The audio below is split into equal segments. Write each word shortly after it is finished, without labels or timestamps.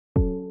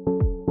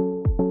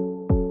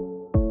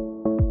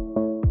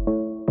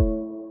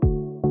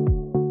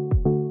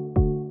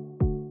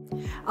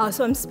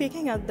So I'm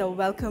speaking at the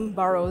Wellcome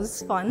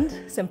Burroughs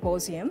Fund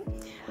Symposium.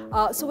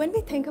 So when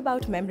we think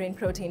about membrane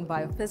protein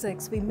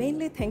biophysics, we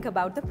mainly think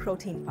about the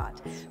protein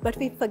part, but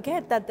we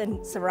forget that the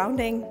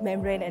surrounding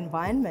membrane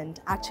environment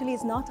actually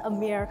is not a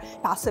mere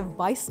passive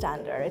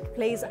bystander. It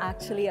plays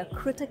actually a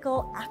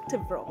critical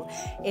active role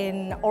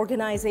in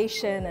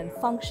organization and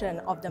function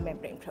of the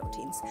membrane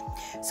proteins.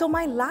 So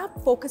my lab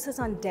focuses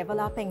on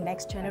developing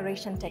next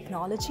generation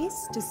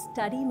technologies to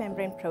study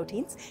membrane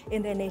proteins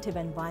in their native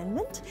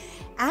environment,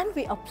 and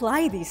we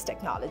apply these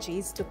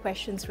technologies to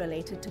questions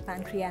related to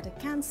pancreatic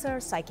cancer,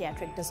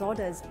 psychiatric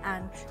disorders,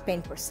 and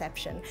pain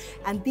perception.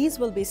 And these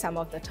will be some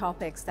of the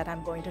topics that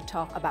I'm going to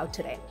talk about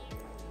today.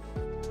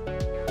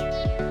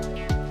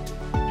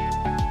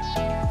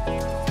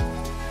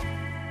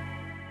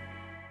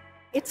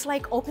 It's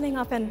like opening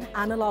up an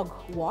analog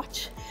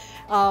watch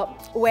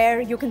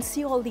where you can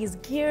see all these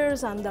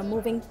gears and the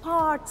moving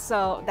parts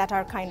that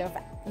are kind of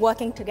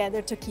working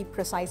together to keep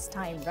precise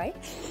time, right?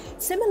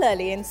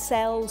 Similarly, in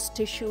cells,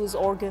 tissues,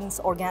 organs,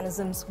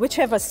 organisms,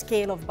 whichever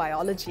scale of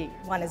biology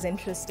one is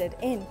interested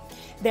in,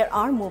 there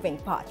are moving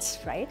parts,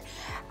 right?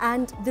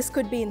 And this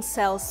could be in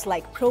cells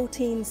like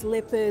proteins,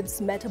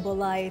 lipids,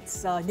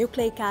 metabolites,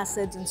 nucleic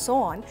acids, and so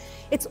on.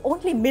 It's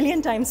only a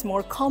million times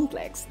more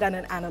complex than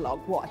an analog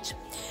watch.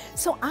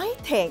 So I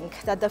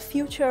think that the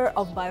future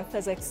of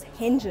biophysics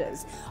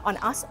hinges on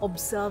us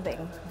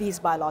observing these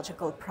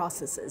biological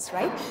processes,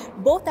 right?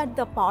 Both at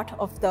the part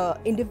of the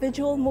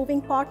individual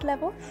moving part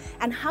level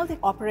and how they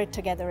operate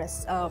together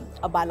as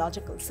a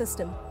biological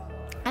system.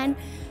 And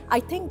I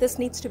think this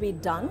needs to be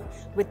done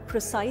with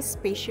precise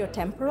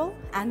spatiotemporal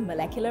and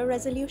molecular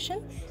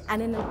resolution,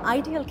 and in an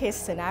ideal case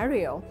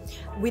scenario,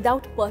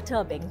 without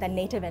perturbing the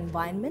native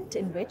environment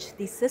in which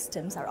these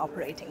systems are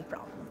operating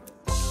from.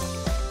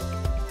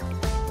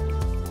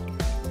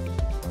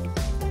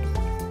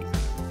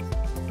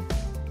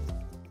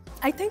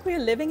 I think we are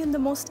living in the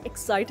most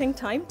exciting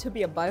time to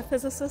be a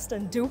biophysicist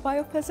and do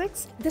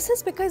biophysics. This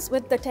is because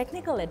with the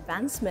technical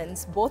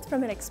advancements, both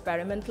from an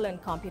experimental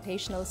and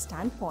computational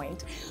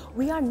standpoint,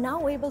 we are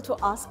now able to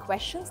ask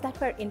questions that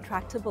were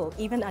intractable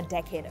even a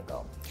decade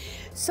ago.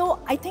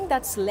 So I think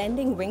that's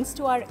lending wings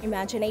to our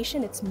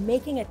imagination. It's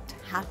making it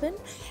happen.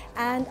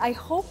 And I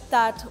hope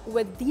that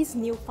with these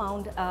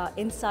newfound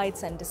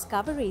insights and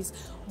discoveries,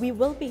 we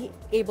will be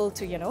able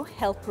to,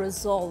 help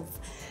resolve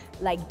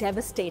like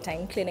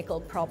devastating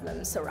clinical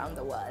problems around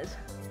the world.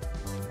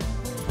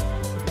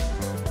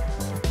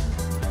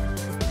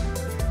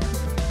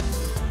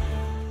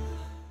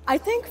 I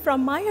think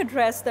from my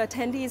address, the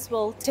attendees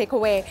will take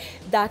away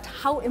that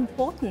how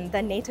important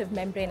the native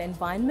membrane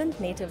environment,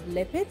 native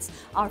lipids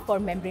are for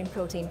membrane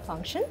protein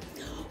function.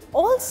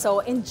 Also,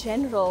 in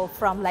general,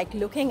 from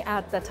looking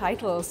at the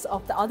titles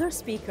of the other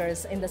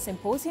speakers in the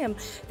symposium,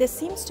 there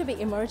seems to be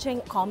emerging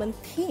a common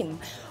theme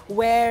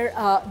where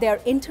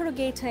they're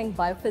interrogating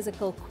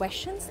biophysical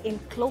questions in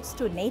close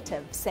to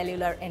native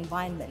cellular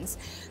environments.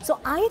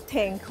 So I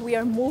think we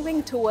are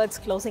moving towards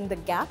closing the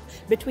gap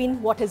between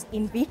what is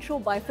in vitro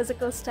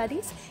biophysical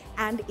studies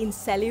and in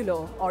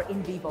cellular or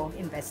in vivo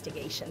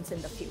investigations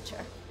in the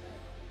future.